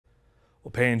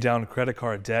Well, paying down credit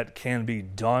card debt can be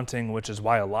daunting, which is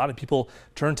why a lot of people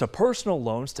turn to personal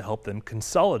loans to help them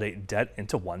consolidate debt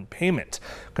into one payment.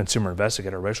 Consumer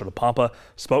investigator Rachel DePompa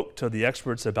spoke to the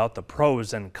experts about the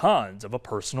pros and cons of a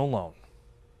personal loan.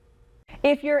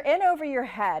 If you're in over your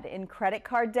head in credit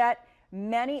card debt,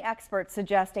 many experts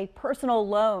suggest a personal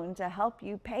loan to help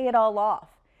you pay it all off.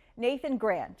 Nathan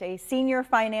Grant, a senior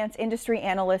finance industry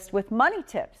analyst with Money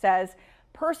Tip, says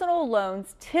personal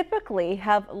loans typically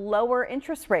have lower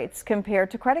interest rates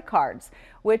compared to credit cards,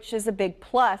 which is a big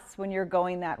plus when you're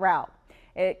going that route.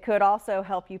 It could also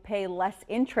help you pay less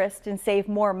interest and save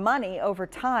more money over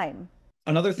time.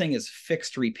 Another thing is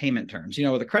fixed repayment terms.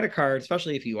 With a credit card,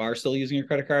 especially if you are still using your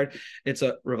credit card, it's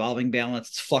a revolving balance.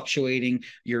 It's fluctuating.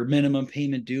 Your minimum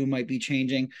payment due might be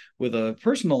changing. With a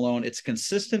personal loan, it's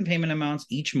consistent payment amounts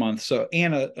each month. So,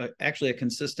 and actually a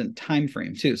consistent time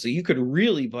frame too. So you could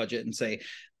really budget and say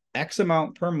X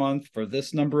amount per month for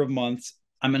this number of months.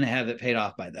 I'm going to have it paid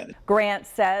off by then. Grant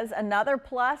says another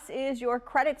plus is your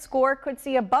credit score could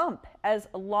see a bump. As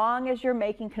long as you're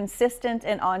making consistent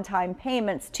and on-time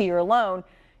payments to your loan,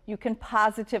 you can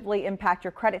positively impact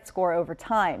your credit score over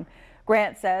time.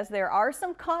 Grant says there are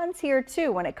some cons here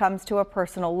too when it comes to a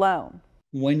personal loan.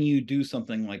 When you do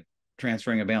something like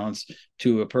transferring a balance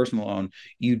to a personal loan,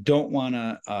 you don't want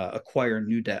to acquire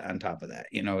new debt on top of that.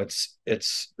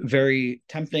 It's very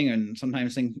tempting, and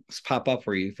sometimes things pop up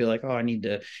where you feel like, oh, I need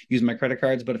to use my credit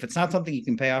cards. But if it's not something you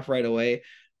can pay off right away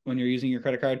when you're using your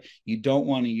credit card, you don't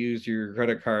want to use your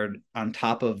credit card on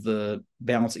top of the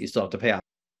balance that you still have to pay off.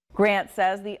 Grant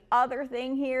says the other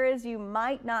thing here is you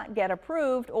might not get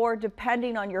approved, or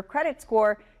depending on your credit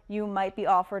score, you might be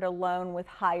offered a loan with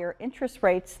higher interest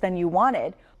rates than you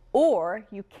wanted, or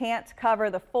you can't cover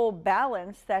the full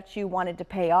balance that you wanted to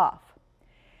pay off.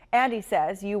 And he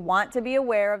says you want to be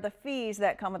aware of the fees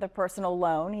that come with a personal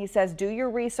loan. He says do your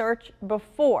research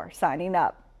before signing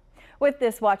up. With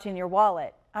this Watching Your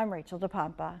Wallet, I'm Rachel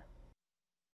DePompa.